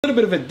A little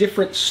bit of a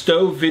different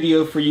stove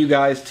video for you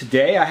guys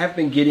today. I have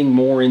been getting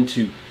more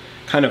into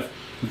kind of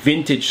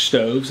vintage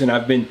stoves, and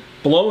I've been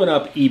blowing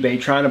up eBay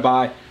trying to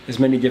buy as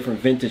many different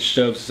vintage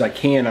stoves as I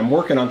can. I'm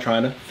working on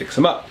trying to fix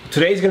them up.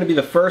 Today's going to be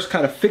the first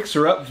kind of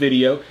fixer-up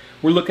video.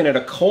 We're looking at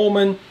a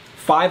Coleman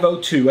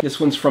 502. This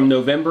one's from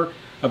November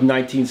of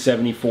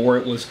 1974.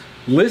 It was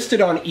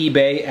listed on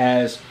eBay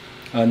as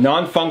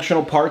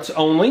non-functional parts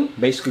only,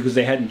 basically because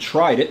they hadn't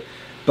tried it,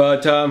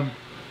 but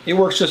it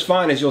works just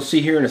fine, as you'll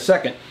see here in a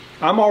second.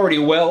 I'm already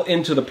well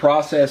into the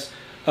process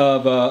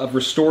of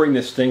restoring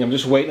this thing. I'm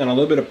just waiting on a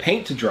little bit of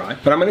paint to dry.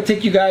 But I'm going to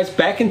take you guys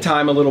back in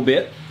time a little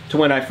bit to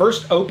when I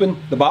first opened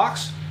the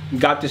box,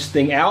 got this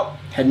thing out,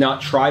 had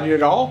not tried it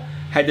at all,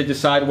 had to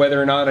decide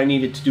whether or not I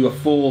needed to do a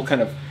full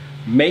kind of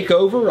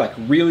makeover, like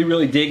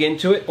really dig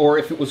into it, or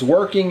if it was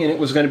working and it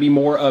was going to be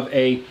more of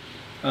a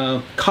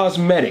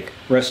cosmetic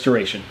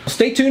restoration.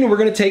 Stay tuned, and we're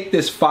going to take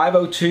this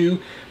 502,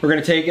 we're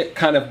going to take it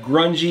kind of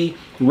grungy,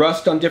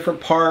 rust on different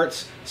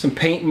parts, some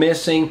paint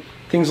missing,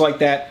 things like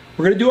that.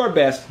 We're going to do our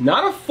best.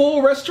 Not a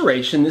full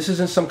restoration. This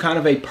isn't some kind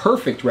of a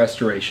perfect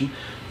restoration.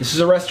 This is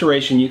a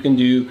restoration you can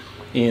do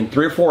in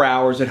 3 or 4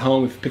 hours at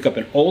home if you pick up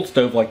an old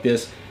stove like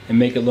this and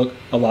make it look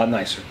a lot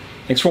nicer.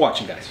 Thanks for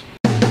watching, guys.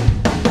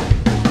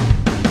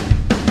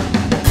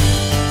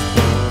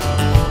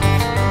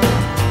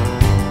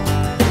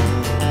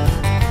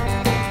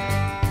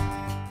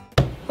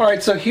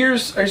 Alright, so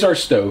here's our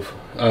stove.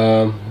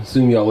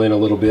 Zoom y'all in a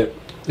little bit.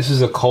 This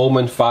is a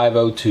Coleman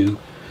 502.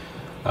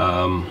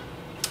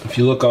 If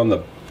you look on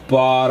the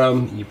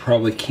bottom, you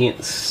probably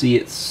can't see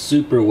it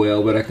super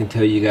well, but I can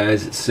tell you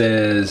guys it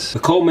says the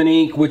Coleman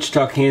Inc.,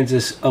 Wichita,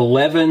 Kansas,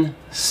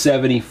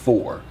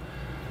 1174. I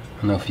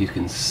don't know if you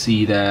can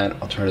see that.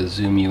 I'll try to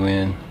zoom you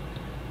in.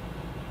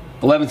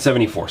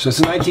 1174. So it's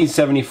a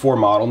 1974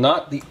 model,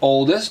 not the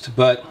oldest,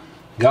 but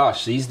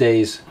gosh, these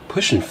days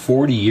pushing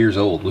 40 years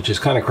old, which is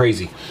kind of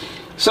crazy.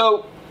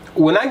 So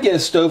when I get a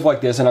stove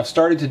like this, and I've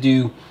started to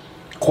do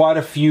quite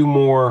a few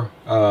more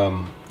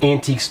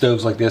antique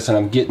stoves like this, and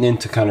I'm getting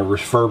into kind of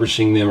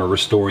refurbishing them or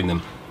restoring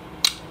them,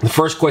 the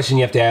first question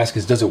you have to ask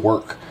is, does it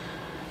work?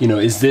 You know,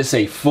 is this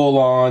a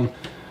full-on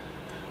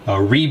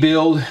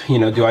rebuild? You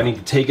know, do I need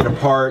to take it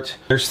apart?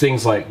 There's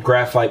things like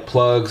graphite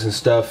plugs and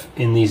stuff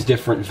in these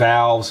different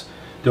valves.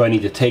 Do I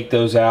need to take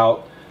those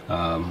out?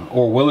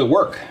 Or will it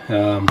work?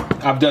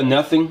 I've done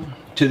nothing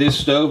to this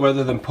stove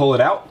other than pull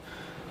it out.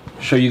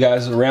 Show you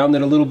guys around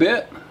it a little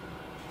bit.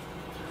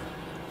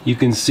 You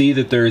can see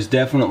that there is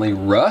definitely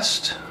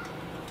rust,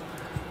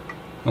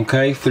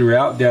 okay,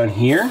 throughout down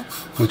here,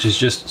 which is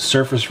just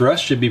surface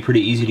rust. Should be pretty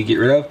easy to get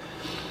rid of.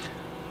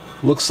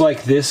 Looks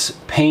like this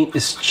paint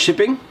is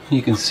chipping.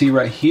 You can see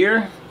right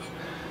here.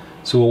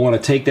 So we'll want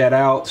to take that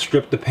out,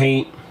 strip the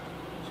paint,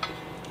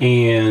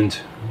 and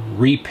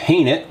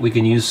repaint it. We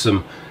can use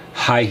some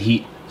high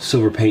heat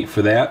silver paint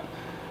for that.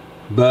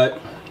 But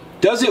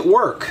does it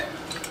work?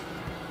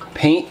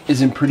 Paint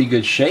is in pretty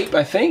good shape,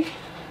 I think.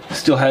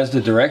 Still has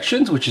the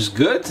directions, which is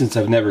good since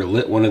I've never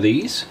lit one of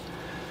these.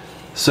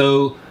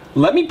 So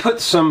let me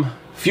put some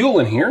fuel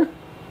in here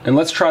and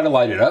let's try to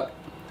light it up,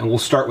 and we'll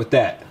start with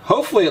that.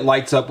 Hopefully it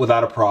lights up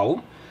without a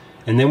problem,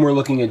 and then we're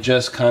looking at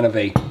just kind of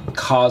a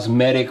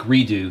cosmetic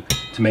redo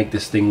to make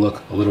this thing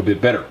look a little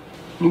bit better.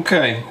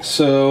 Okay,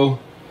 so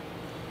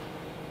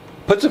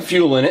put some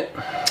fuel in it.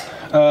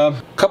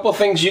 Couple of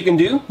things you can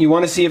do. You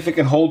want to see if it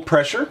can hold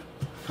pressure.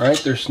 All right,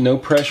 there's no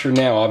pressure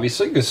now,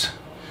 obviously, because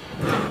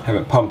I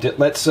haven't pumped it.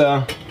 Let's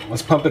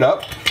pump it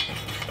up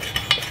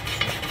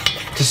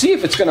to see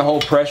if it's going to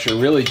hold pressure.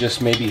 Really,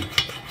 just maybe,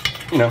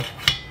 you know,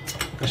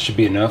 that should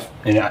be enough,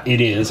 and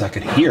it is. I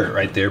could hear it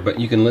right there, but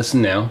you can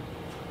listen now.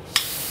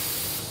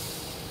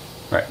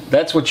 All right,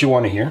 that's what you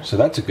want to hear, so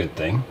that's a good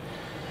thing.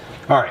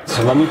 All right,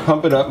 so let me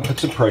pump it up and put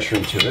some pressure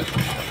into it.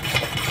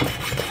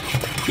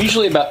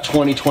 Usually about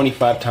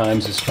 20-25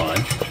 times is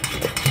fine.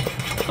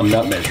 I'm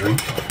not measuring.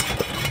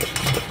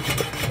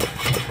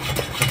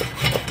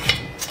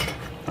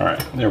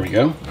 Alright, there we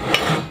go.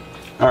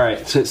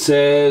 Alright, so it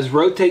says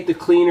rotate the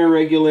cleaner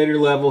regulator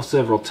level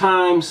several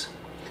times.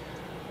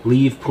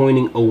 Leave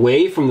pointing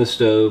away from the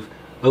stove.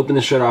 Open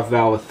the shutoff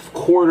valve a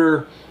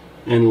quarter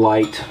and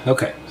light.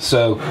 Okay,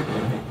 so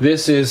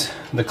this is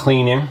the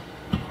cleaning.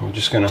 We're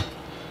just going to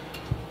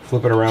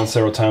flip it around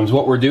several times.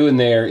 What we're doing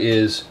there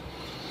is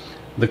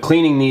the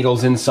cleaning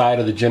needle's inside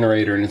of the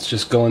generator, and it's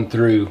just going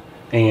through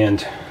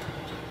and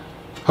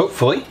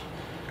hopefully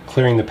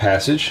clearing the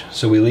passage.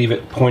 So we leave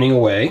it pointing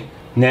away.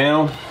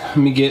 Now let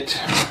me get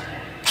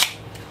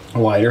a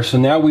lighter. So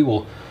now we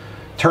will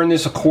turn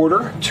this a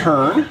quarter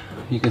turn.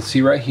 You can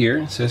see right here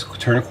it says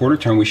turn a quarter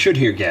turn. We should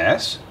hear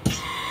gas.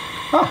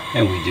 Ah,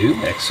 and we do.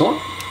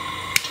 Excellent.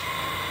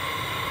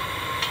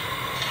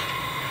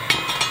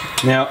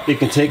 Now it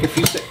can take a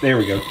few there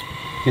we go.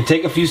 It can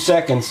take a few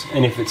seconds,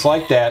 and if it's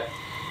like that,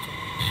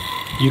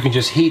 you can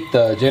just heat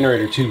the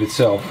generator tube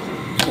itself.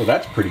 Well,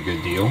 that's a pretty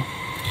good deal.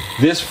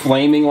 This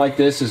flaming like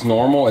this is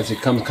normal as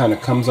it kind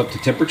of comes up to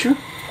temperature.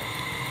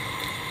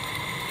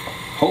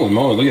 Holy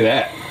moly, look at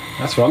that.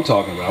 That's what I'm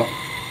talking about.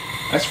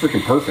 That's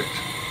freaking perfect.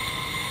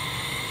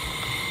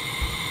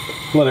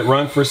 Let it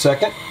run for a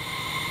second.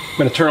 I'm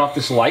going to turn off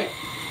this light.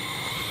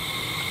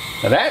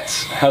 Now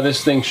that's how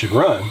this thing should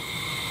run.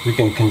 We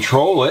can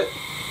control it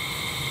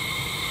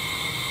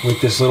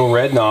with this little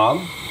red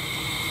knob.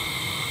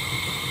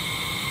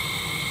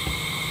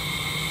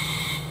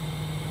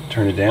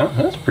 Turn it down.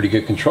 That's pretty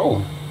good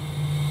control.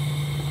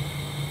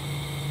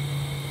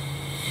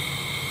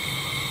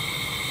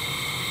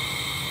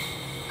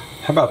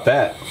 How about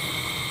that?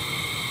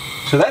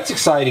 So that's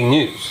exciting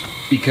news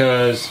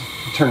because,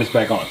 turn this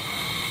back on.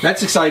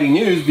 That's exciting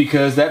news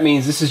because that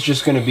means this is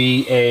just going to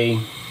be a,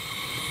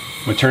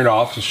 I'm going to turn it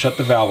off, so shut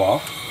the valve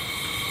off.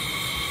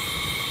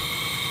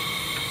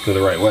 Go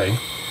the right way.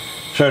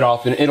 Shut it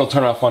off and it'll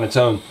turn off on its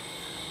own.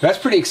 That's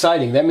pretty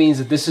exciting. That means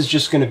that this is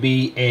just going to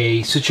be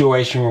a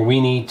situation where we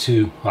need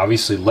to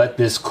obviously let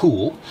this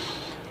cool.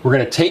 We're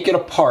going to take it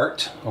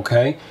apart,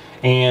 okay?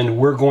 And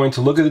we're going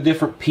to look at the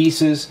different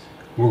pieces.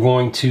 We're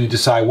going to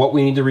decide what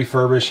we need to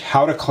refurbish,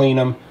 how to clean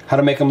them, how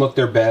to make them look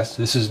their best.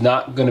 This is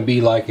not going to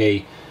be like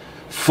a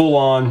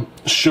full-on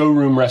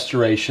showroom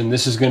restoration.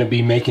 This is going to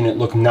be making it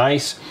look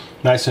nice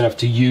enough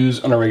to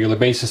use on a regular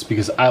basis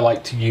because I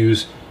like to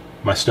use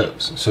my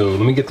stoves. So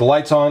let me get the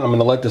lights on. I'm going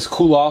to let this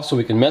cool off so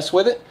we can mess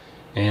with it,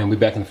 and we'll be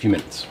back in a few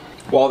minutes.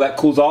 While that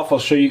cools off, I'll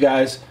show you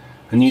guys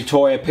a new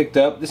toy I picked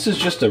up. This is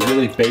just a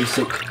really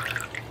basic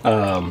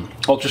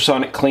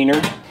ultrasonic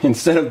cleaner.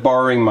 Instead of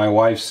borrowing my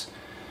wife's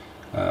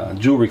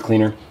jewelry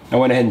cleaner, I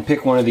went ahead and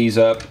picked one of these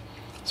up.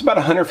 It's about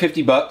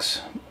 150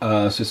 bucks,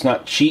 so it's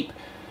not cheap.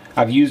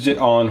 I've used it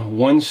on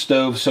one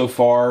stove so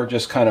far,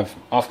 just kind of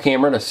off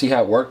camera to see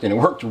how it worked, and it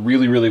worked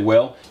really, really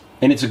well.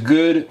 And it's a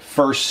good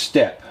first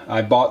step.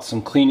 I bought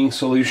some cleaning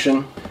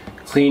solution,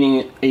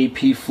 cleaning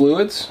AP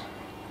fluids,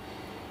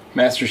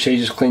 Master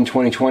Sages Clean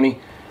 2020.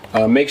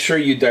 Make sure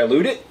you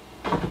dilute it.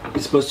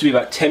 It's supposed to be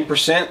about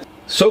 10%.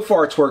 So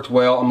far it's worked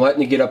well. I'm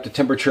letting it get up to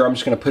temperature. I'm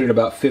just going to put it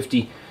about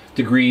 50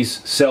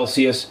 degrees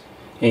Celsius,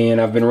 and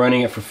I've been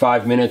running it for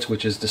 5 minutes,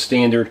 which is the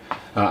standard.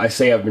 I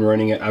say I've been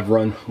running it. I've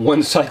run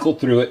one cycle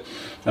through it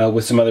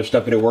with some other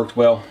stuff, but it worked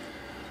well.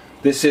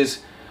 This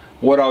is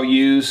what I'll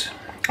use.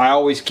 I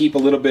always keep a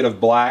little bit of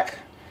black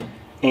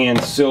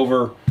and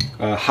silver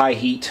high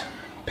heat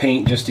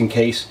paint just in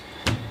case.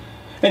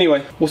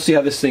 Anyway, we'll see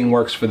how this thing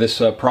works for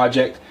this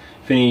project.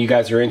 If any of you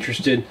guys are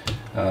interested,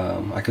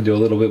 I could do a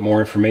little bit more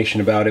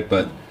information about it,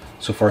 but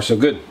so far so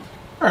good.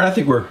 All right, I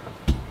think we're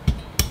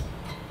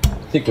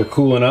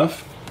cool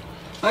enough.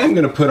 I'm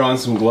gonna put on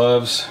some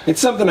gloves. It's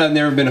something I've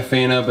never been a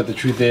fan of, but the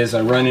truth is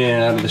I run in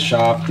and out of the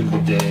shop through the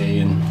day,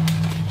 and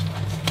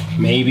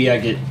maybe I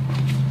get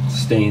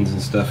stains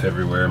and stuff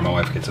everywhere and my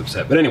wife gets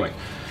upset. But anyway,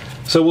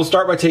 so we'll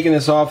start by taking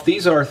this off.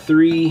 These are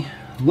 3,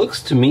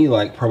 looks to me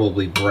like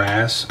probably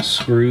brass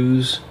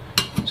screws.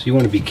 So you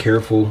want to be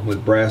careful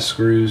with brass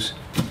screws.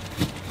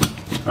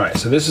 All right,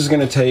 so this is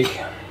gonna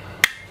take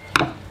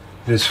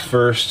this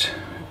first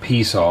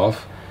piece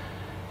off.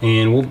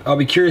 And I'll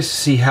be curious to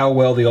see how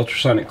well the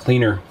ultrasonic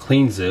cleaner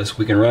cleans this.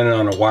 We can run it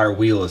on a wire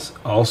wheel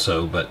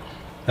also, but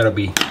that'll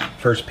be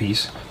first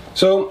piece.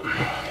 So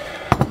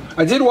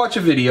I did watch a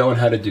video on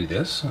how to do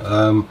this.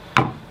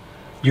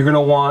 You're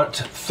gonna want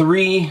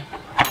 3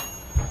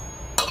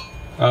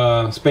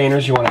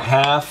 spanners. You want a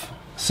 1/2,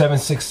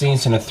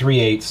 7/16, and a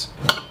 3/8.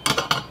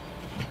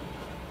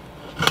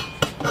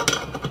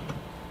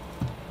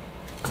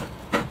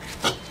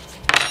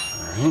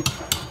 All right,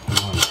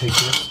 I'm gonna take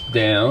this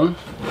down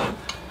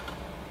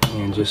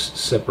and just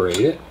separate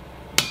it.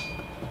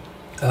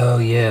 Oh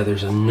yeah,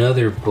 there's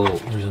another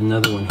bolt. There's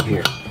another one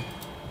here.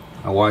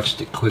 I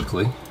watched it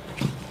quickly.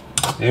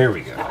 There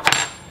we go.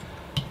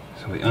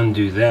 So we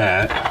undo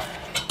that.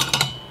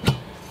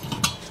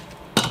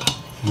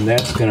 And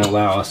that's going to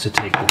allow us to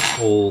take the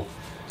whole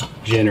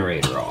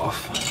generator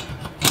off.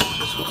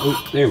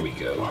 Oh, there we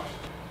go.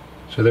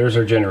 So there's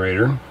our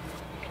generator.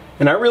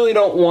 And I really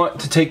don't want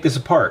to take this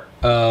apart.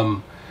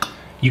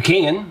 You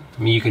can.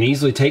 I mean, you can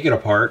easily take it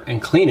apart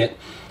and clean it.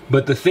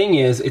 But the thing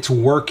is, it's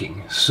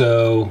working,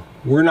 so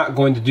we're not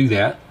going to do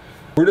that.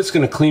 We're just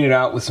going to clean it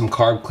out with some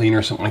carb cleaner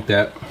or something like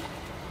that.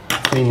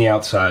 Clean the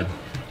outside.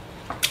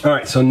 All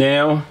right, so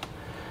now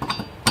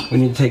we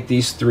need to take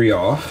these 3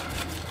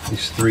 off.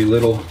 These 3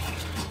 little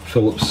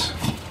Phillips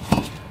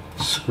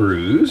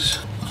screws.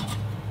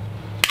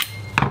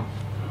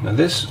 Now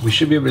this, we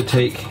should be able to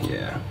take,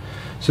 yeah.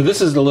 So this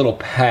is the little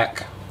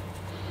pack.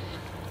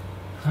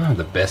 Oh,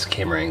 the best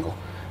camera angle.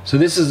 So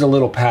this is a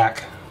little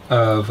pack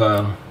of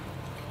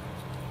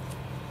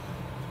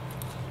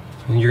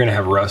and you're gonna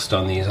have rust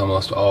on these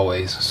almost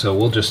always, so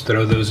we'll just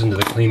throw those into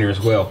the cleaner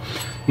as well.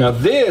 Now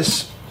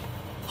this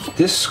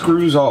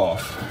screws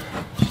off,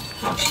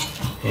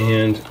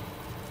 and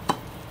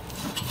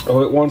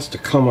oh, it wants to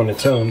come on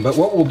its own. But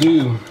what we'll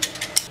do,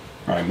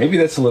 all right, maybe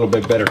that's a little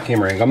bit better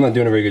camera angle. I'm not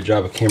doing a very good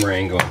job of camera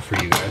angling for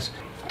you guys.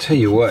 I'll tell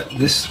you what,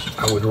 this,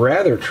 I would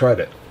rather try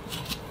to,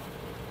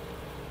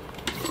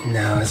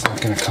 no, it's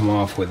not gonna come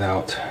off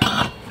without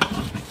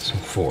some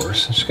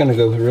force. I'm just gonna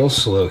go real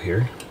slow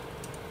here.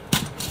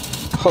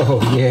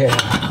 Oh yeah,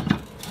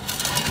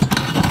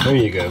 there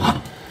you go.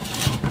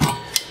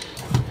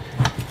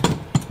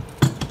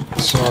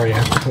 Sorry, I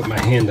have to put my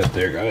hand up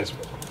there, guys.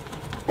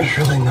 There's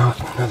really not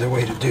another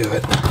way to do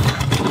it.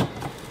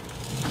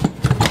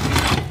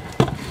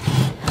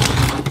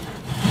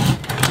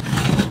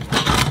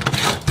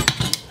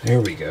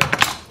 There we go.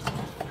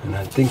 And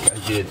I think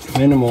I did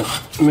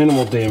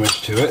minimal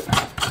damage to it.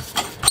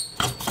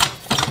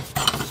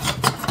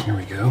 Here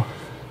we go.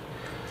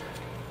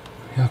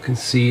 Y'all can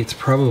see it's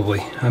probably,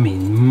 I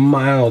mean,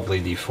 mildly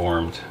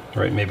deformed,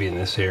 right? Maybe in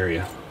this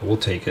area. We'll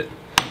take it.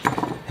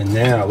 And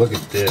now look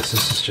at this.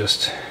 This is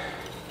just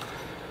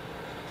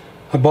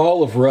a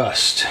ball of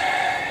rust.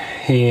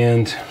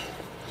 And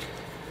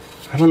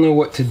I don't know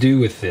what to do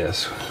with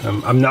this.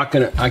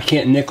 I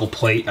can't nickel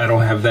plate. I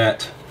don't have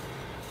that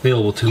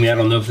available to me. I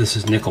don't know if this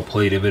is nickel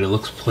plated, but it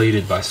looks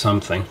plated by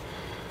something.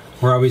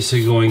 We're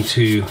obviously going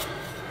to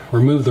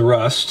remove the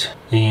rust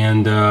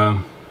and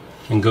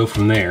go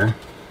from there.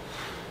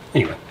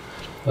 Anyway,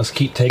 let's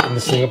keep taking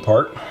this thing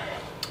apart.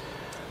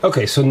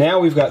 Okay, so now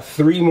we've got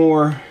 3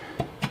 more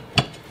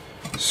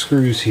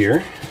screws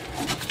here,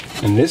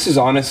 and this is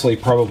honestly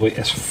probably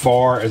as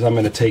far as I'm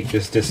going to take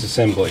this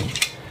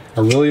disassembly.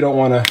 I really don't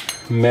want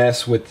to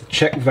mess with the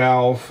check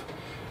valve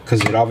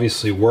because it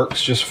obviously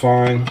works just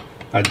fine.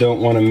 I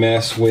don't want to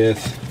mess with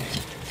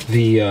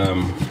the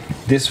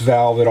this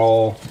valve at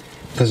all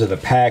because of the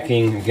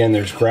packing. Again,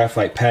 there's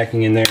graphite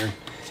packing in there,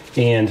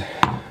 and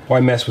why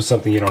mess with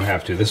something you don't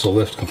have to? This will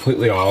lift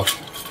completely off.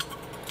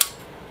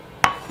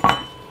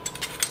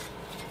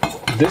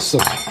 This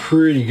looks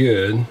pretty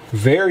good.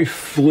 Very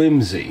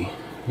flimsy.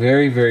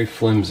 Very, very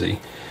flimsy.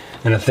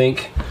 And I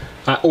think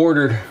I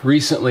ordered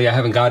recently, I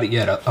haven't got it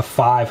yet, a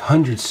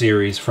 500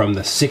 series from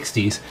the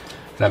 60s.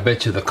 And I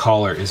bet you the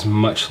collar is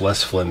much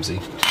less flimsy.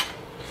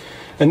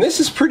 And this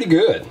is pretty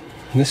good.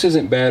 This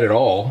isn't bad at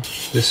all.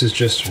 This is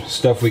just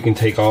stuff we can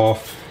take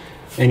off.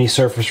 Any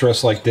surface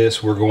rust like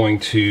this, we're going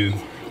to,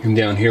 come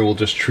down here, we'll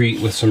just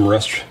treat with some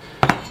rust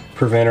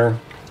preventer,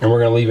 and we're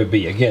going to leave it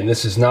be. Again,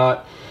 this is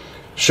not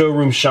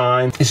showroom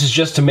shine. This is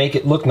just to make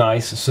it look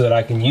nice so that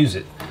I can use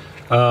it.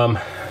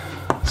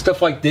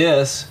 Stuff like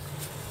this,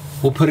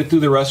 we'll put it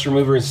through the rust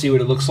remover and see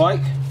what it looks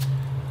like.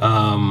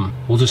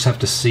 We'll just have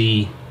to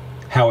see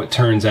how it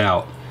turns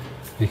out,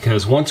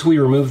 because once we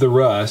remove the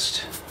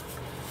rust,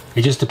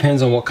 it just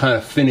depends on what kind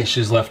of finish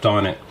is left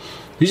on it.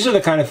 These are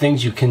the kind of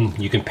things you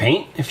can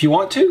paint if you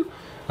want to.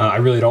 I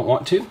really don't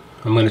want to.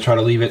 I'm going to try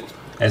to leave it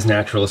as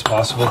natural as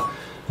possible.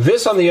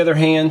 This, on the other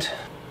hand,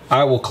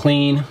 I will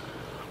clean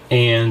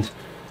and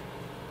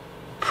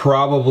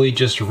probably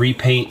just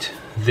repaint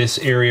this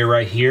area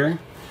right here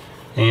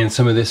and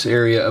some of this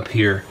area up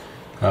here.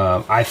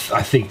 I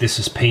think this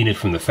is painted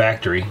from the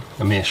factory.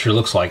 I mean, it sure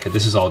looks like it.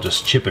 This is all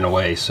just chipping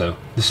away, so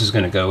this is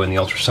going to go in the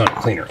ultrasonic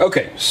cleaner.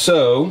 Okay,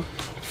 so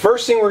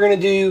first thing we're going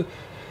to do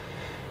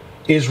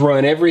is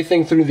run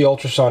everything through the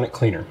ultrasonic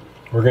cleaner.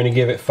 We're going to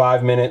give it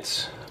 5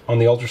 minutes on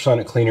the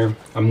ultrasonic cleaner.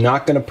 I'm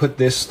not going to put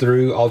this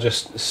through. I'll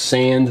just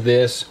sand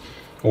this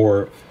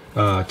or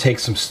take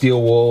some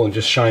steel wool and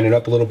just shine it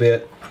up a little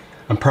bit.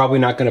 I'm probably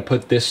not going to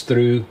put this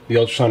through the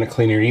ultrasonic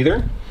cleaner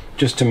either,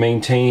 just to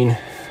maintain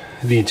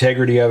the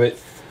integrity of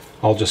it.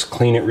 I'll just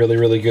clean it really,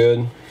 really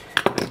good.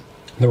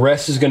 The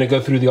rest is going to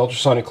go through the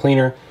ultrasonic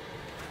cleaner,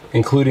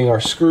 including our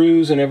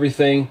screws and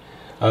everything.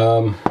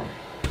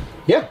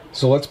 Yeah,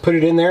 so let's put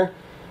it in there.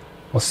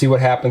 We'll see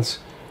what happens.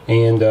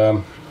 And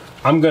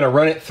I'm going to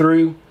run it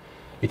through.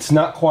 It's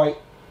not quite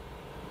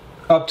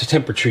up to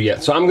temperature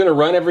yet, so I'm going to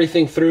run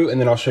everything through,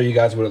 and then I'll show you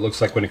guys what it looks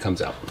like when it comes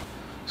out.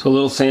 So a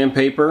little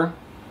sandpaper,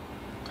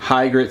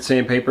 high grit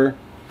sandpaper,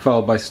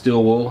 followed by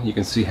steel wool. You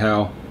can see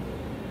how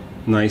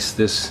nice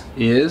this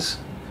is.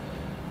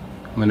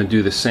 I'm going to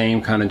do the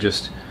same kind of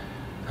just,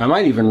 I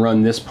might even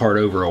run this part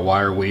over a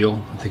wire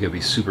wheel. I think it'd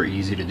be super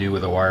easy to do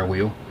with a wire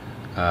wheel.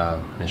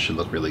 It should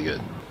look really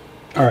good.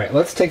 Alright,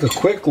 let's take a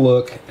quick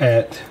look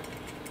at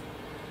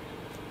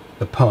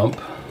the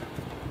pump.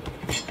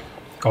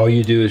 All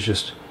you do is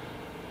just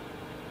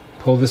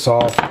pull this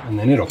off and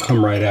then it'll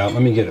come right out.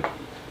 Let me get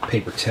a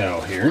paper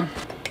towel here.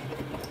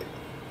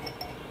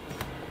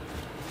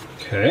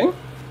 Okay.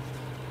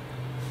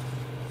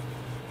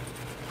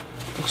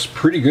 Looks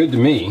pretty good to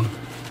me.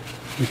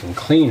 We can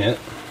clean it.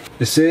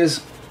 This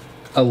is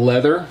a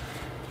leather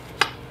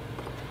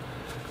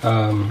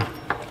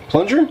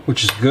plunger,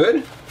 which is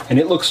good, and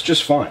it looks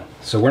just fine.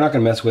 So we're not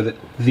going to mess with it.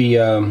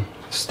 The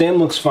stem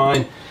looks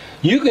fine.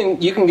 You can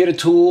get a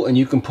tool and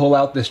you can pull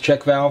out this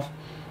check valve.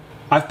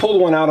 I've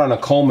pulled one out on a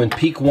Coleman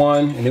Peak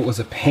 1, and it was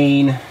a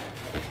pain.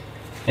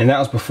 And that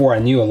was before I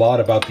knew a lot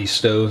about these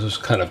stoves. I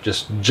just kind of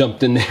just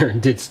jumped in there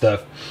and did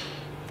stuff.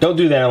 Don't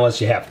do that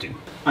unless you have to.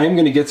 I am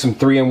going to get some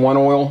 3-in-1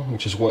 oil,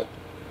 which is what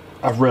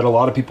I've read a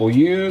lot of people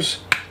use.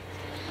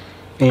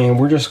 And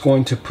we're just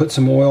going to put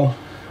some oil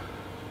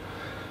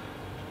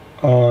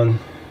on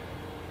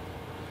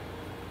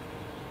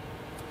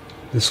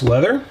this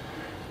leather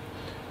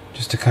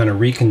just to kind of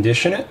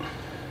recondition it.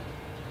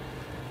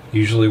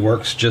 Usually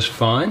works just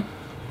fine.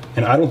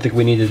 And I don't think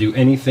we need to do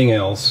anything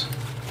else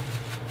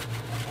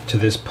to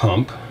this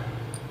pump.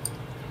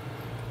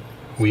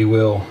 We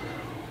will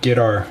get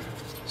our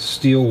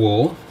steel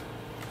wool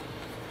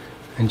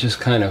and just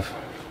kind of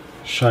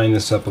shine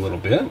this up a little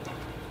bit.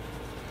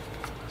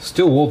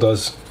 Steel wool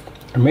does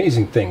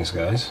amazing things,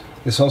 guys.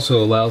 This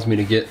also allows me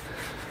to get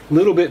a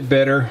little bit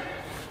better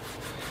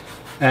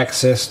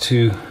access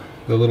to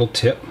the little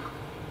tip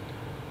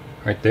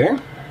right there.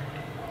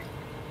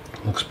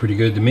 Looks pretty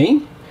good to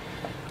me.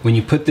 When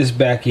you put this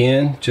back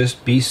in,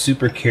 just be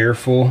super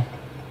careful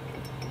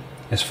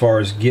as far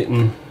as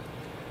getting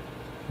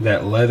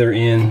that leather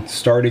in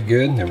started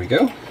good. There we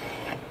go.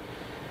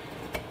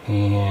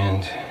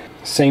 And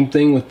same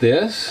thing with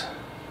this.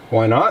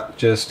 Why not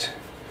just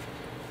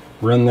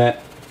run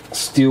that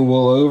steel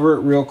wool over it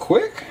real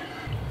quick.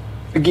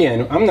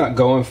 Again, I'm not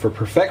going for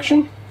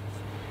perfection,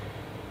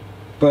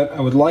 but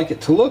I would like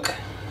it to look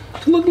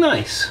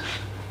nice.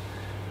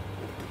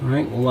 All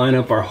right, we'll line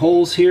up our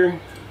holes here.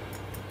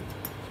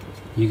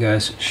 You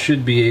guys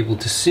should be able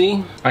to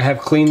see. I have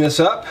cleaned this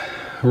up.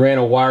 Ran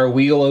a wire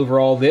wheel over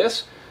all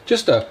this.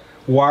 Just a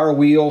wire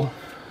wheel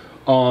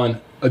on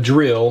a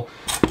drill.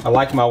 I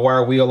like my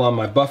wire wheel on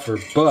my buffer,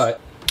 but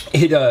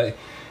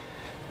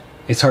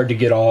it's hard to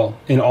get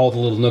in all the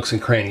little nooks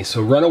and crannies.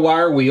 So run a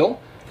wire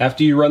wheel.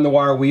 After you run the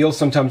wire wheel,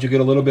 sometimes you get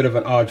a little bit of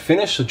an odd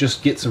finish, so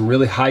just get some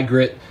really high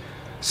grit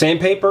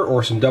sandpaper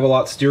or some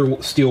double-aught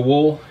steel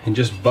wool and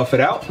just buff it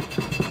out.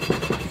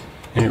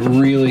 And it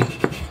really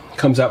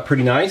comes out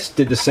pretty nice.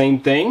 Did the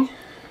same thing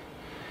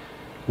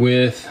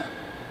with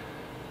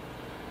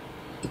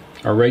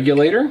our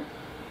regulator.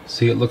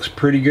 See, it looks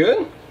pretty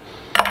good.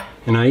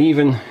 And I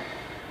even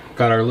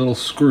got our little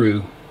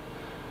screw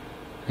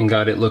and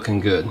got it looking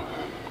good.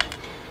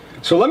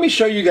 So let me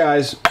show you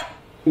guys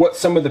what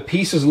some of the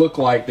pieces look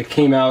like that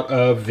came out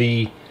of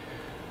the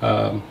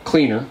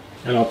cleaner,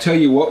 and I'll tell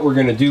you what we're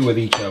going to do with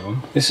each of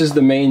them. This is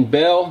the main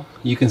bell.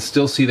 You can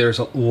still see there's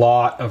a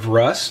lot of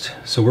rust,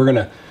 so we're going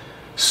to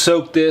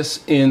soak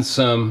this in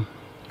some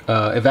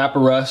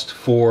evaporust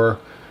for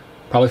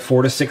probably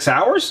 4 to 6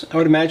 hours, I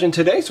would imagine,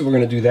 today. So we're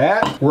going to do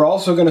that. We're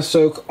also going to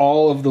soak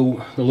all of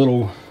the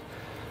little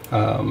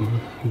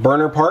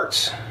burner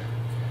parts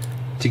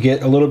to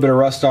get a little bit of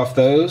rust off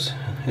those,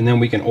 and then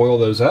we can oil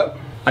those up.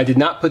 I did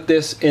not put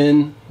this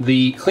in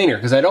the cleaner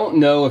because I don't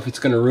know if it's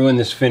going to ruin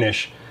this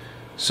finish.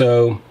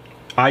 So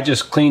I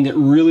just cleaned it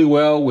really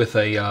well with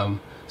a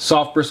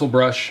soft bristle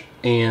brush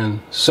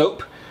and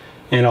soap,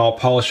 and I'll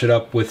polish it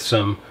up with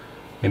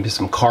maybe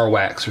some car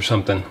wax or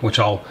something, which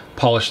I'll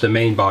polish the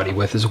main body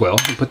with as well.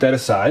 We'll put that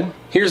aside.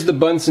 Here's the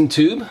Bunsen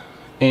tube,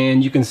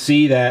 and you can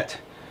see that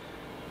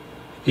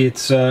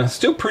it's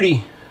still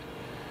pretty,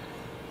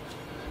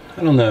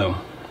 I don't know,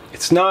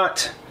 it's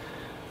not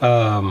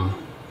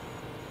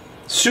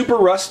super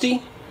rusty.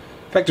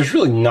 In fact, there's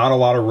really not a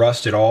lot of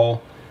rust at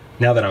all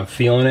now that I'm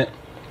feeling it.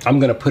 I'm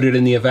going to put it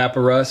in the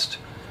evaporust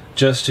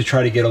just to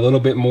try to get a little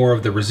bit more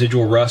of the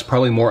residual rust,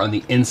 probably more on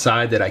the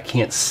inside that I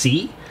can't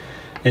see.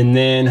 And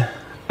then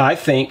I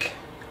think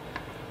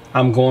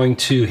I'm going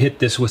to hit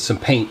this with some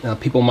paint. Now,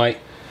 people might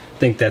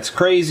think that's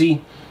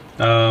crazy,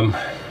 and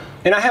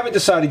I haven't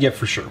decided yet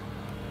for sure.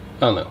 I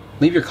don't know.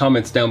 Leave your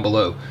comments down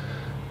below.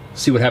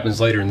 See what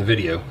happens later in the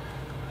video.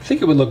 I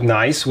think it would look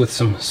nice with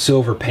some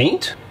silver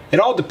paint. It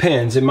all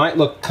depends. It might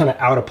look kind of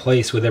out of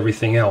place with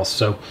everything else,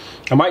 so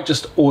I might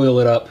just oil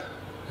it up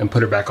and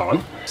put it back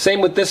on.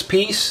 Same with this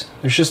piece.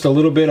 There's just a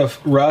little bit of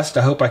rust.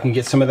 I hope I can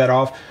get some of that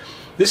off.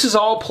 This is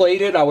all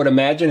plated. I would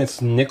imagine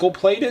it's nickel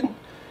plated,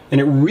 and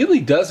it really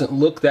doesn't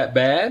look that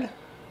bad,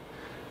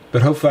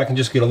 but hopefully I can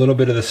just get a little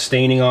bit of the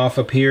staining off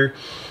up here.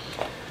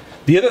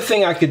 The other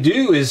thing I could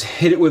do is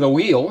hit it with a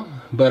wheel,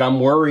 but I'm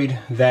worried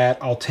that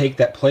I'll take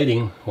that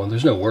plating. Well,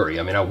 there's no worry.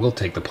 I mean, I will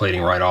take the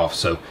plating right off,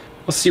 so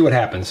let's see what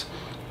happens.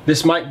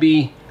 This might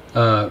be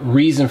a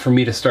reason for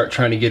me to start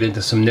trying to get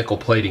into some nickel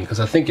plating, because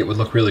I think it would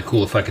look really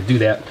cool if I could do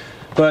that.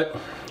 But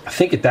I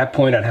think at that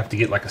point I'd have to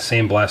get like a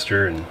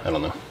sandblaster, and I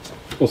don't know.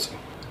 We'll see.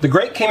 The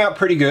grate came out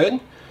pretty good.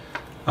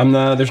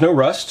 There's no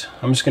rust.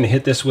 I'm just going to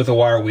hit this with a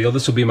wire wheel.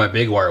 This will be my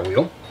big wire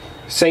wheel.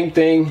 Same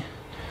thing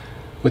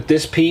with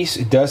this piece.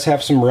 It does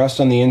have some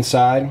rust on the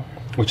inside,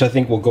 which I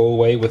think will go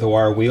away with a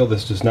wire wheel.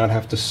 This does not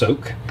have to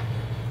soak.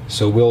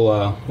 So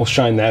we'll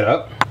shine that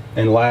up.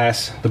 And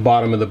last, the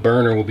bottom of the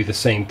burner will be the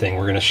same thing.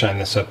 We're going to shine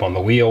this up on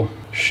the wheel.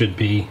 Should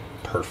be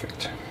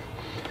perfect.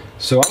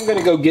 So I'm going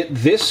to go get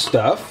this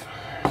stuff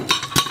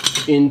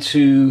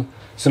into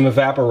some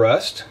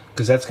evaporust,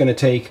 because that's going to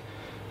take,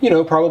 you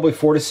know, probably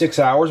 4 to 6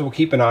 hours. We'll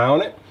keep an eye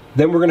on it.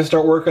 Then we're going to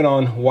start working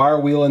on wire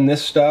wheeling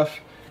this stuff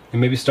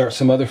and maybe start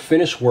some other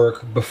finish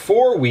work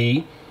before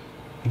we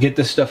get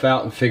this stuff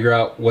out and figure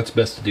out what's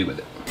best to do with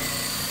it.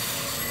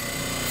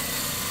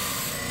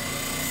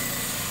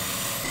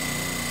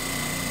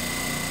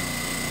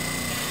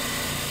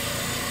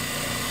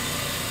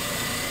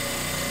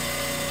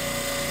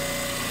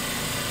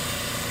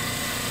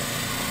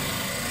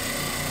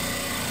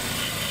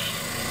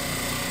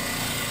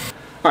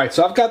 Alright,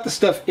 so I've got the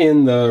stuff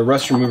in the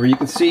rust remover. You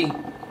can see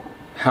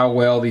how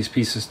well these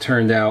pieces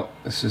turned out.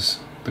 This is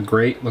the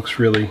grate, looks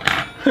really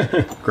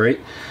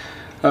great.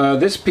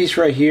 This piece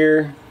right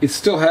here, it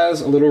still has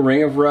a little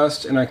ring of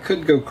rust, and I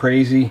could go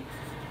crazy,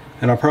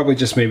 and I'll probably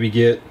just maybe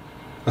get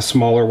a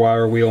smaller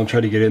wire wheel and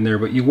try to get in there,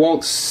 but you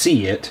won't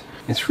see it.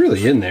 It's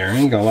really in there, I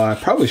ain't gonna lie. I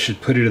probably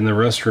should put it in the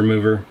rust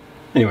remover.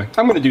 Anyway,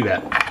 I'm gonna do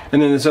that.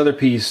 And then this other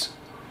piece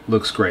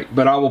looks great,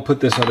 but I will put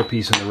this other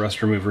piece in the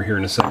rust remover here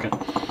in a second.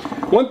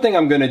 One thing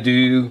I'm gonna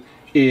do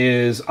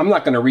is, I'm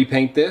not gonna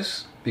repaint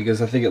this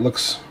because I think it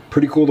looks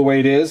pretty cool the way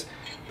it is,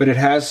 but it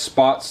has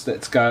spots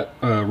that's got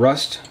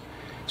rust.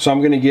 So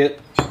I'm gonna get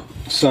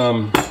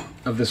some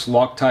of this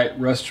Loctite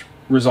rust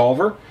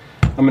resolver.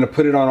 I'm gonna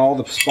put it on all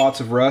the spots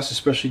of rust,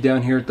 especially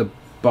down here at the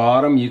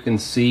bottom. You can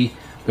see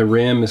the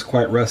rim is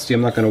quite rusty.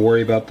 I'm not gonna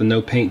worry about the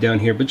no paint down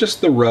here, but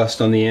just the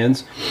rust on the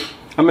ends.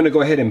 I'm gonna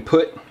go ahead and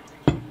put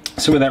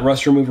some of that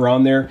rust remover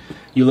on there.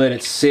 You let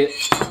it sit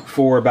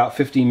for about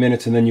 15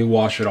 minutes and then you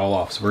wash it all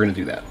off. So we're gonna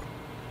do that.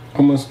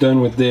 Almost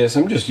done with this.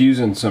 I'm just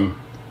using some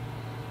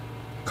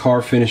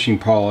car finishing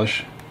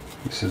polish.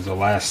 This is the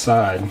last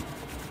side.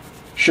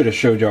 Should have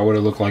showed y'all what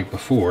it looked like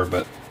before,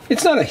 but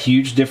it's not a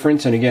huge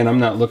difference. And again, I'm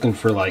not looking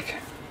for like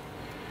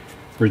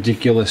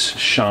ridiculous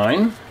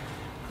shine.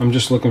 I'm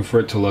just looking for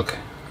it to look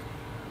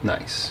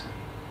nice.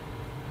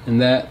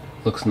 And that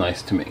looks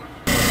nice to me.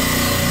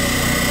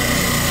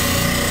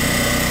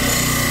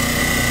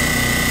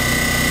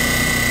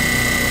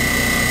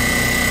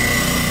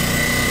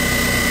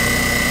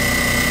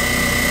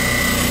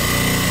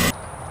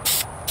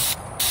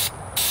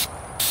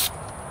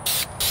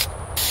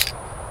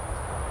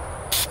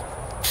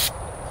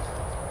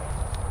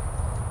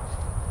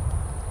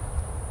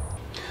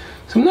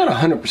 So I'm not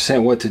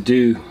 100% what to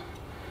do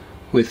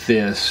with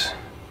this.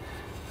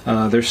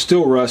 There's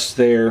still rust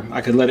there.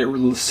 I could let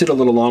it sit a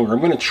little longer. I'm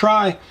going to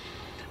try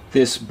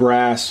this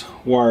brass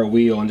wire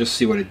wheel and just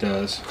see what it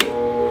does.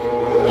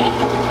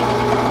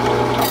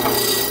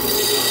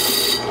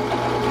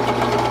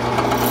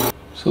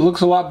 So it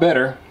looks a lot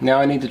better. Now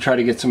I need to try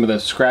to get some of the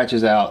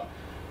scratches out,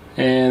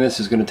 and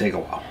this is going to take a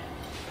while.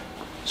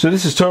 So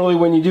this is totally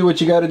when you do what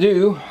you got to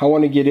do. I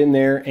want to get in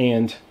there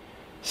and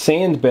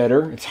sand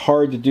better. It's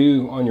hard to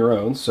do on your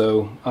own,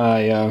 so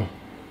I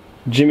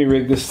jimmy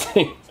rigged this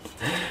thing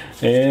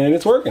and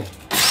it's working.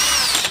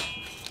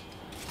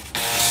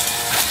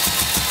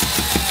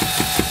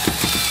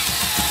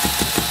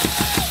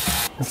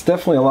 It's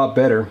definitely a lot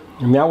better.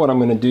 And now what I'm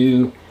going to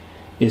do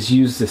is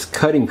use this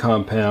cutting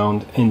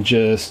compound and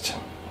just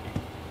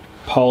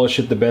polish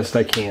it the best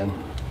I can.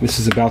 This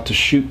is about to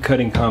shoot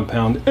cutting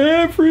compound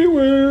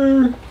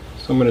everywhere,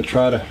 so I'm going to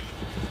try to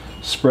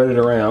spread it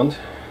around.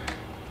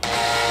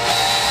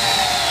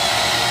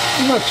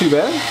 Not too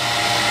bad.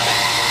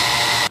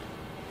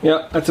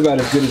 Yeah, that's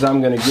about as good as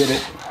I'm gonna get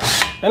it.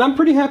 And I'm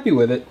pretty happy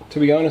with it, to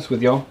be honest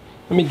with y'all.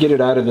 Let me get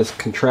it out of this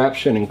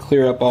contraption and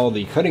clear up all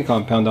the cutting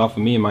compound off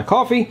of me and my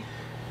coffee,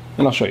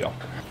 and I'll show y'all.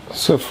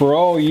 So for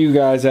all you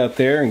guys out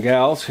there and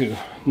gals who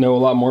know a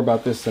lot more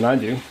about this than I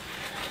do,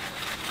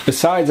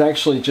 besides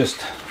actually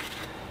just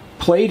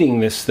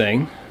plating this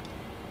thing,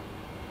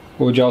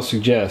 what would y'all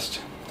suggest?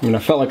 I mean, I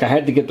felt like I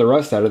had to get the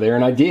rust out of there,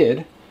 and I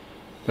did,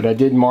 but I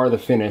did mar the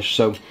finish.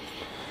 So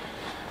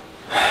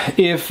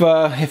if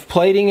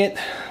plating it,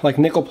 like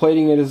nickel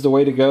plating it, is the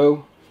way to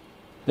go,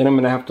 then I'm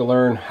going to have to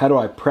learn, how do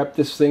I prep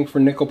this thing for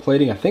nickel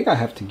plating? I think I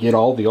have to get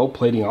all the old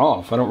plating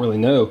off. I don't really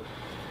know.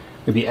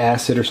 Maybe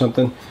acid or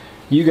something.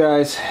 You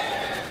guys,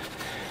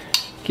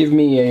 give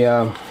me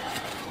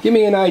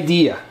an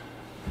idea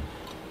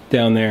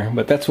down there.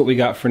 But that's what we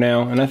got for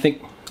now, and I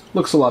think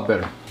looks a lot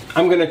better.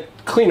 I'm going to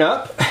clean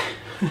up.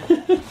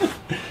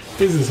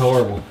 This is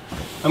horrible.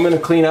 I'm going to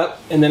clean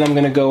up, and then I'm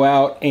going to go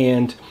out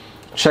and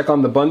check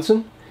on the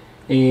Bunsen,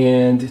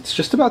 and it's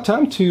just about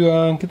time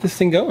to get this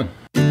thing going.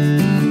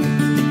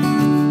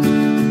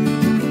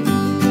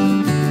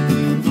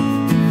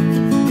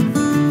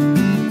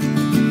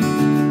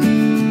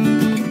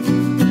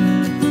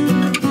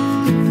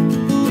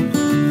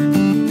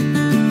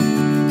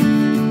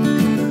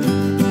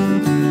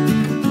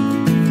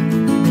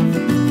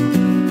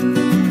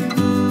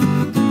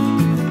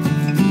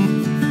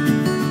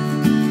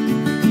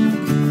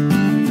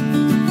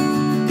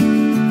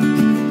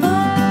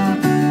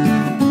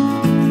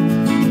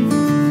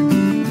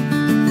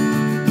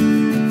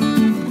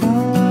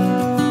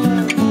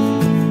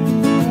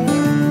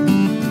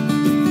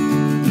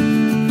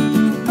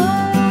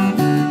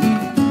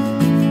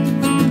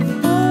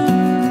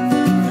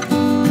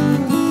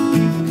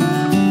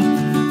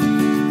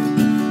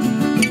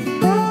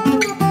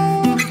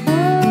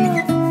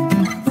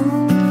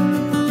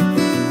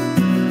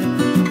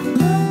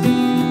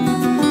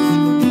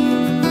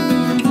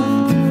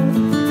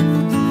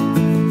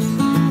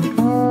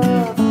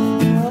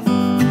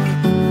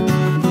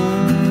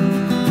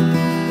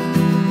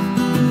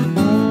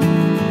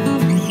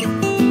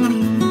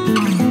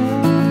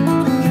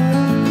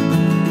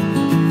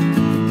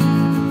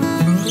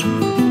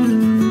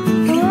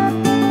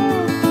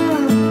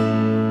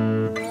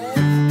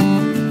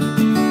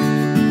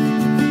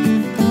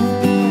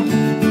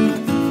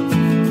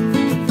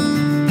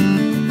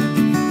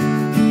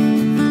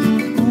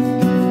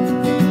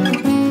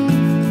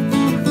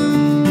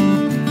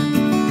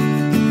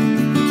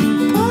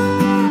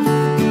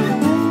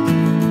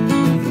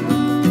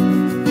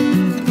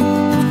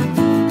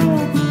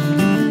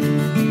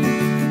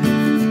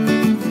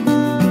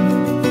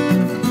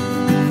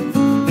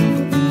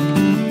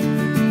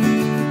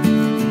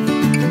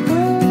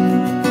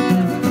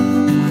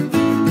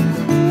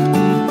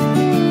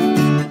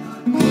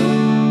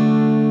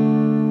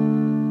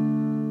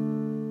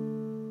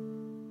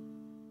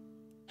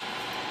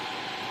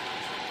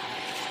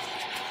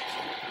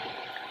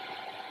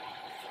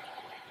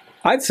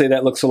 I'd say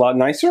that looks a lot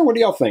nicer. What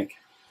do y'all think?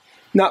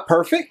 Not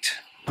perfect.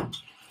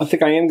 I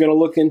think I am going to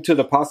look into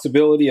the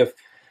possibility of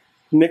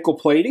nickel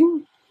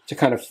plating to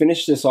kind of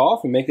finish this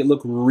off and make it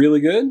look really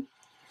good.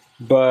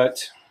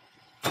 But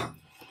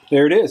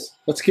there it is.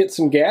 Let's get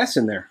some gas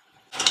in there.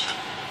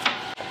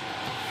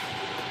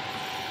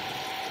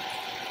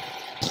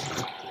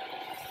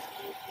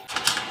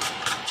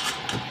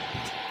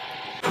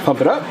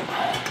 Pump it up.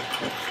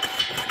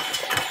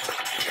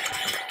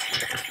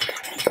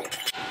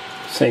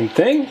 Same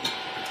thing.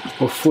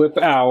 We'll flip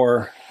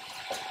our...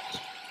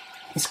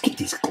 Let's get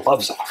these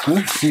gloves off.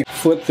 Huh?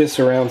 Flip this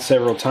around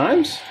several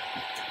times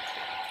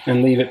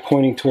and leave it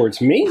pointing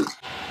towards me.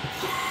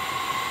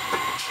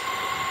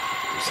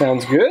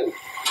 Sounds good.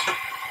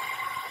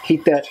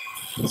 Heat that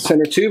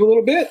center tube a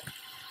little bit.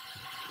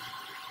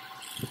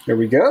 There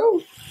we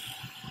go.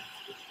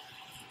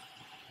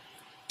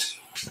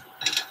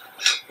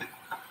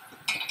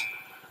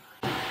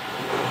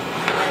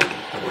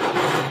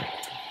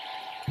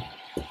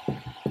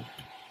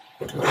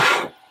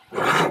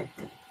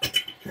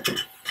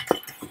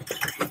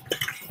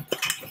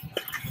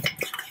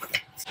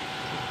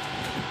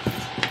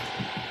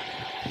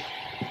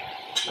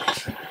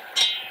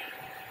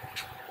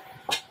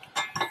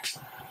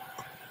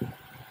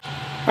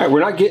 All right,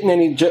 we're not getting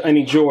any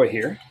joy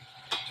here.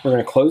 We're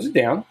going to close it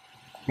down.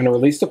 I'm going to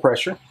release the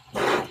pressure.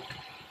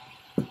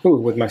 Ooh,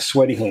 with my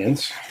sweaty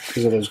hands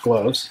because of those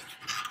gloves.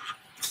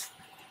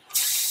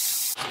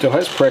 Still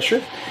has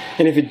pressure.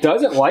 And if it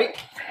doesn't light,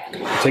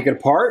 we'll take it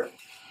apart.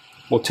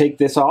 We'll take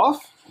this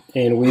off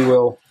and we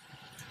will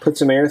put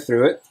some air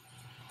through it.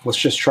 Let's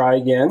just try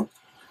again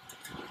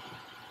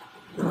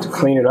to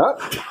clean it up.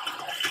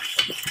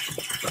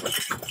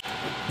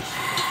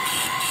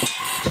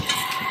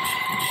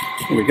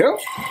 Here we go.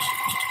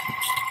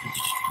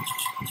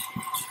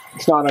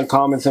 It's not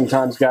uncommon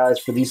sometimes, guys,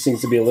 for these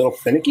things to be a little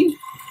finicky.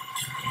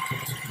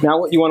 Now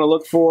what you want to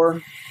look for,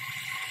 and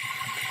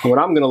what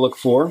I'm going to look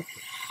for,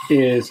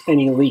 is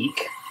any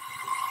leak.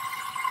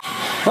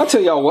 I'll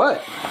tell y'all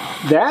what,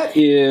 that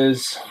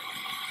is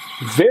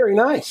very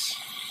nice.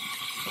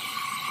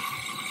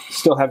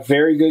 Still have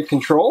very good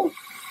control.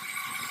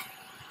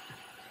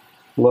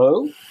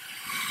 Low.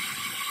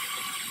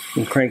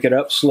 And crank it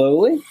up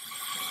slowly.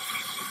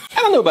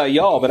 I don't know about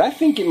y'all, but I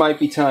think it might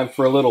be time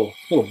for a little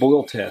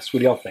boil test.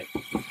 What do y'all think?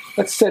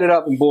 Let's set it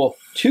up and boil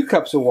 2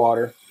 cups of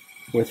water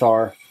with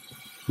our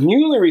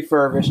newly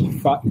refurbished...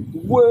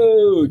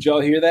 Whoa, did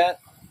y'all hear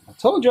that? I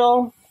told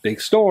y'all, big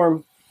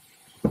storm.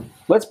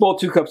 Let's boil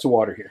 2 cups of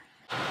water here.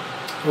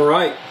 All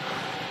right,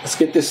 let's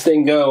get this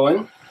thing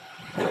going.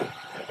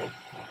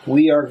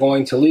 We are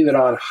going to leave it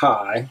on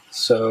high,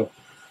 so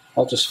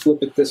I'll just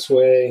flip it this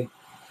way.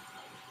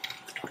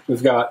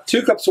 We've got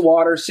 2 cups of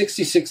water,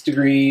 66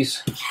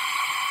 degrees.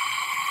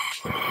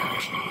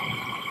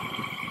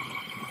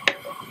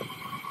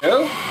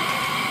 Go.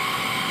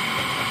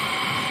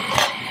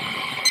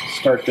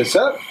 Start this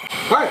up.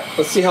 All right,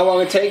 let's see how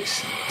long it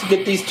takes to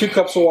get these 2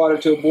 cups of water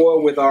to a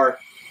boil with our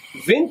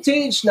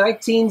vintage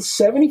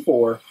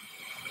 1974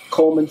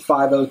 Coleman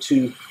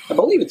 502. I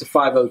believe it's a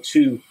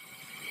 502A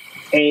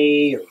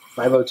or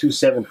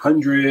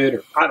 502-700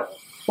 or I don't know.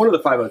 One of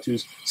the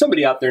 502s.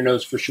 Somebody out there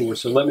knows for sure,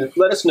 so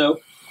let us know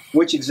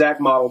which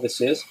exact model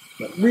this is.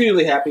 I'm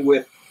really happy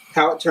with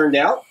how it turned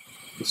out.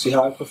 Let's see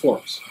how it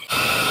performs.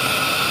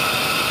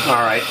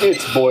 All right,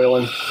 it's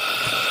boiling.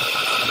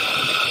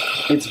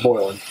 It's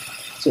boiling.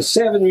 So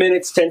 7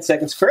 minutes, 10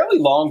 seconds, fairly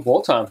long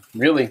boil time,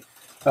 really,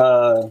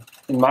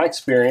 in my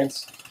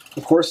experience.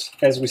 Of course,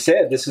 as we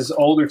said, this is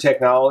older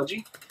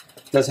technology.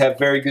 It does have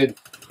very good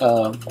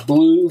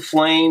blue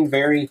flame,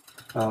 very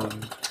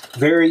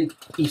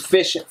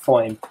efficient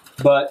flame,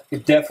 but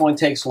it definitely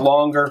takes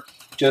longer,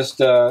 just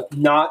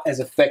not as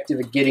effective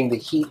at getting the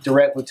heat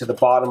directly to the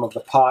bottom of the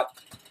pot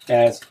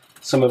as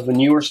some of the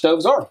newer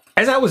stoves are.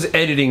 As I was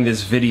editing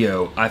this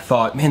video, I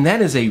thought, man,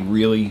 that is a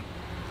really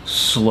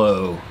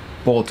slow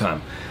boil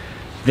time.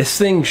 This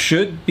thing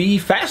should be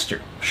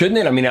faster, shouldn't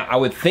it? I mean, I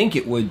would think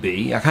it would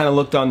be. I kind of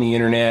looked on the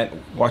internet,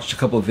 watched a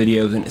couple of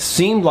videos, and it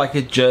seemed like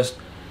it just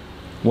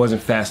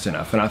wasn't fast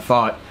enough. And I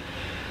thought,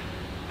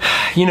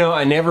 you know,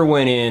 I never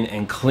went in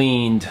and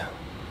cleaned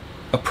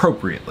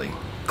appropriately,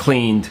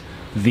 cleaned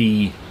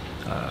the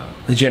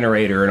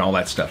generator and all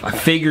that stuff. I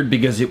figured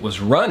because it was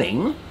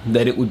running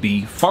that it would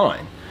be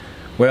fine.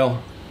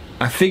 Well,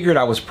 I figured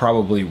I was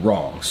probably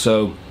wrong.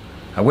 So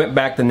I went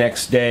back the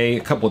next day,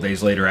 a couple of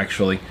days later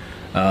actually.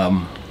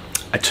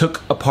 I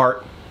took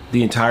apart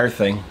the entire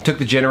thing, took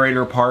the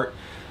generator apart.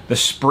 The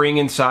spring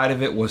inside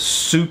of it was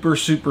super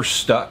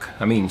stuck.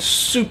 I mean,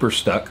 super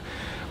stuck.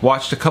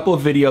 Watched a couple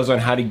of videos on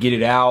how to get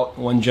it out.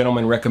 One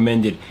gentleman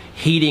recommended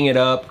heating it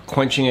up,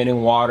 quenching it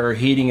in water,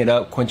 heating it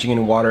up, quenching it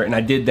in water, and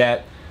I did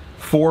that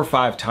 4 or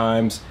 5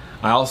 times.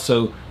 I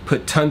also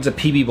put tons of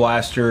PB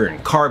Blaster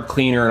and carb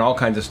cleaner and all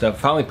kinds of stuff.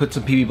 Finally put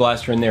some PB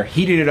Blaster in there,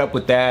 heated it up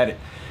with that. It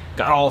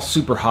got all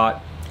super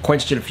hot,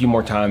 quenched it a few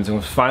more times, and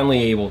was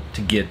finally able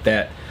to get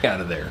that out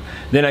of there.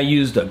 Then I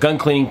used a gun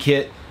cleaning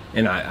kit,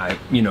 and I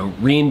you know,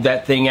 reamed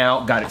that thing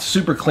out, got it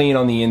super clean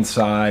on the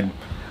inside.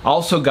 I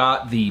also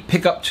got the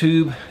pickup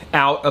tube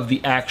out of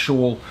the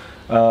actual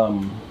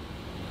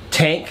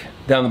tank,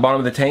 down the bottom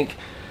of the tank.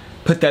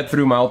 Put that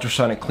through my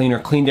ultrasonic cleaner,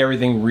 cleaned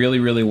everything really,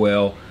 really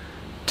well,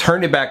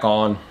 turned it back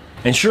on,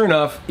 and sure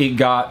enough, it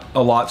got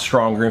a lot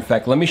stronger. In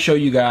fact, let me show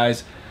you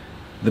guys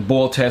the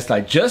boil test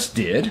I just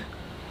did,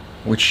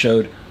 which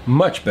showed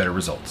much better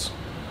results.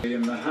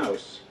 In the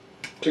house,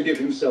 to give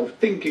himself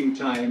thinking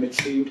time, it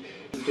seemed.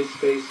 His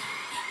face.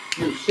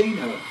 "You've seen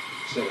her,"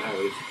 said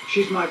Harry.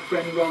 "She's my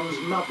friend Ron's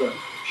mother.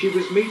 She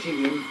was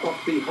meeting him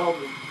off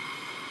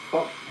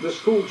the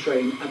school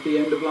train at the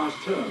end of last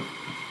term."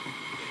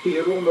 He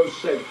had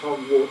almost said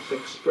Hogwarts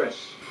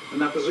Express,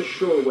 and that was a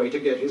sure way to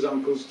get his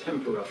uncle's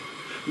temper up.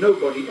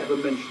 Nobody ever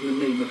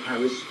mentioned the name of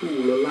Harry's school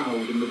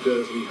aloud in the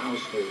Dursley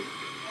household.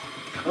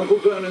 Uncle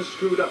Vernon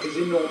screwed up his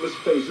enormous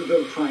face as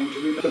though trying to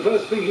remember. The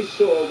first thing he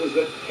saw was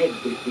that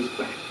Hedwig was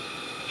back.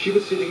 She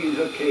was sitting in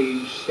her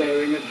cage,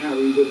 staring at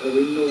Harry with her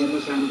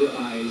enormous amber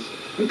eyes,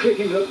 and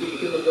clicking her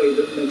beak in a way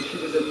that meant she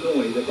was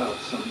annoyed about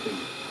something.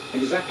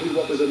 Exactly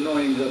what was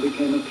annoying her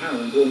became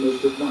apparent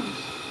almost at once.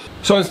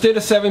 So instead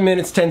of 7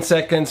 minutes 10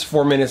 seconds,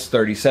 4 minutes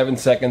 37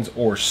 seconds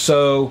or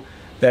so,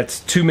 that's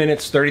 2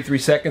 minutes 33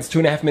 seconds,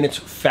 2.5 minutes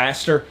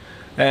faster,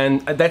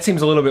 and that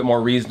seems a little bit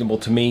more reasonable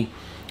to me.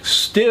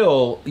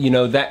 Still, you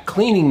know, that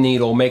cleaning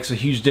needle makes a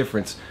huge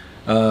difference.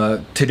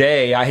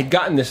 Today, I had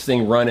gotten this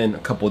thing running a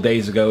couple of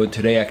days ago, and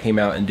today I came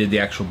out and did the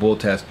actual boil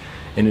test,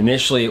 and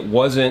initially it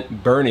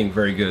wasn't burning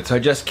very good. So I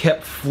just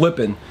kept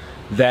flipping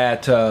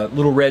that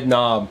little red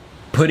knob,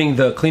 putting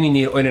the cleaning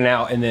needle in and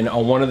out, and then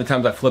on one of the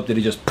times I flipped it,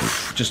 it just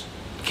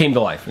came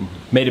to life and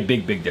made a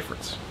big, big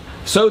difference.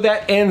 So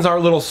that ends our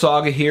little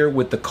saga here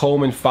with the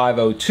Coleman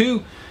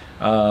 502.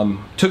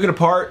 Took it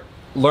apart,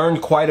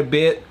 learned quite a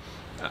bit.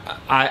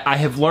 I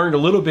have learned a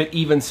little bit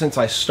even since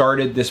I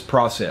started this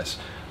process.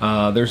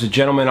 There's a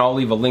gentleman, I'll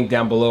leave a link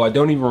down below. I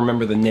don't even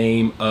remember the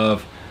name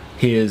of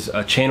his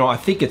channel. I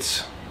think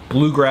it's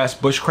Bluegrass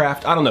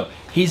Bushcraft. I don't know.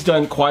 He's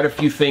done quite a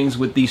few things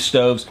with these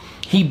stoves.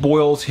 He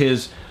boils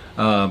his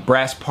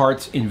brass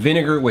parts in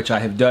vinegar, which I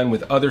have done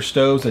with other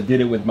stoves. I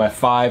did it with my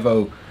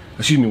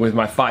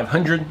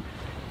 500,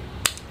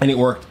 and it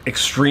worked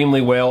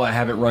extremely well. I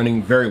have it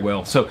running very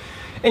well. So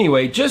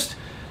anyway, just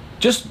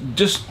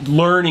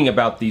learning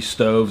about these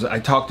stoves. I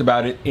talked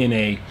about it in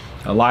a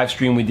live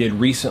stream we did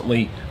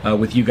recently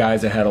with you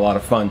guys. I had a lot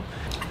of fun.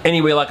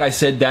 Anyway, like I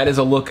said, that is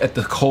a look at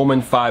the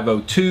Coleman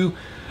 502.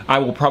 I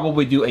will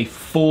probably do a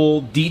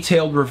full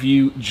detailed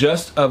review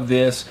just of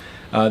this.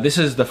 This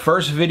is the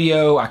first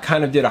video. I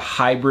kind of did a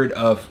hybrid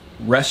of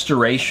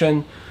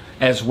restoration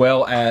as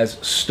well as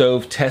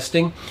stove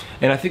testing,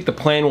 and I think the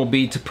plan will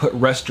be to put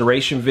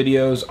restoration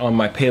videos on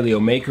my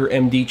Paleo Maker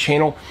MD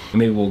channel, and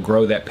maybe we'll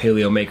grow that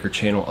Paleo Maker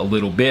channel a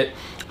little bit.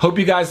 Hope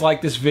you guys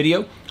like this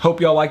video.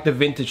 Hope y'all like the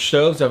vintage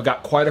stoves. I've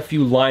got quite a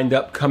few lined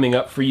up coming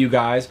up for you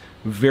guys.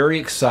 Very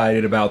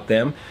excited about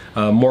them.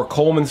 More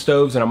Coleman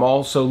stoves, and I'm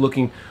also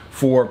looking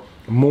for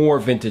more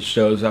vintage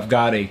stoves. I've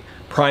got a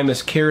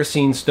Primus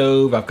kerosene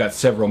stove. I've got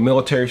several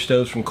military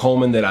stoves from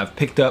Coleman that I've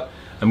picked up.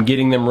 I'm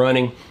getting them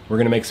running. We're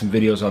gonna make some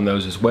videos on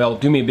those as well.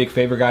 Do me a big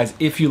favor, guys.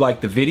 If you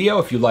like the video,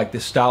 if you like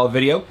this style of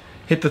video,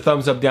 hit the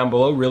thumbs up down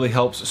below. Really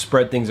helps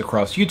spread things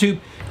across YouTube.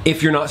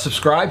 If you're not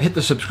subscribed, hit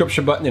the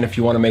subscription button, and if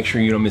you want to make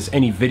sure you don't miss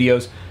any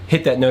videos,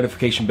 hit that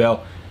notification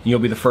bell, and you'll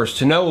be the first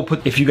to know.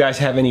 If you guys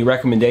have any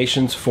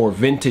recommendations for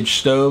vintage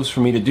stoves for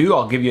me to do,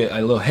 I'll give you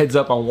a little heads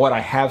up on what I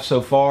have so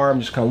far.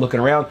 I'm just kind of looking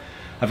around.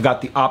 I've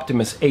got the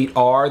Optimus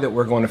 8R that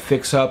we're going to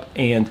fix up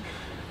and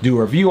do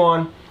a review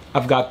on.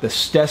 I've got the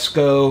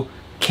Stesco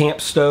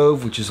camp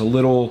stove, which is a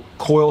little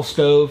coil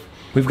stove.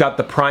 We've got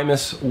the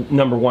Primus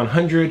number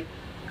 100.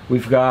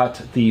 We've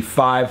got the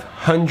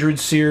 500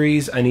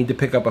 series. I need to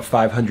pick up a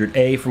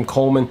 500A from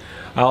Coleman.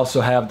 I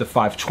also have the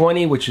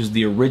 520, which is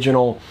the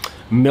original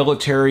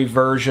military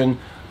version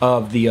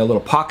of the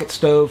little pocket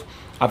stove.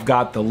 I've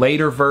got the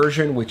later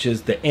version, which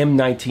is the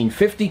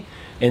M1950.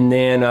 And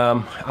then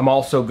I'm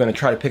also going to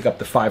try to pick up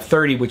the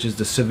 530, which is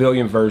the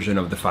civilian version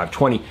of the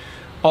 520.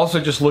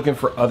 Also just looking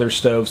for other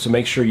stoves, so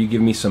make sure you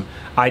give me some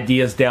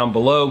ideas down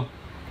below.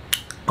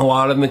 A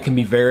lot of them can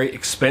be very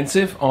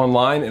expensive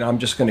online, and I'm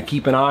just going to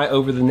keep an eye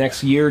over the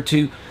next year or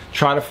two,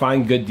 try to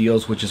find good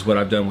deals, which is what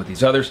I've done with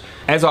these others.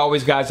 As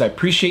always, guys, I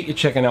appreciate you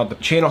checking out the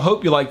channel.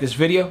 Hope you like this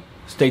video.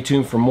 Stay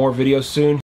tuned for more videos soon.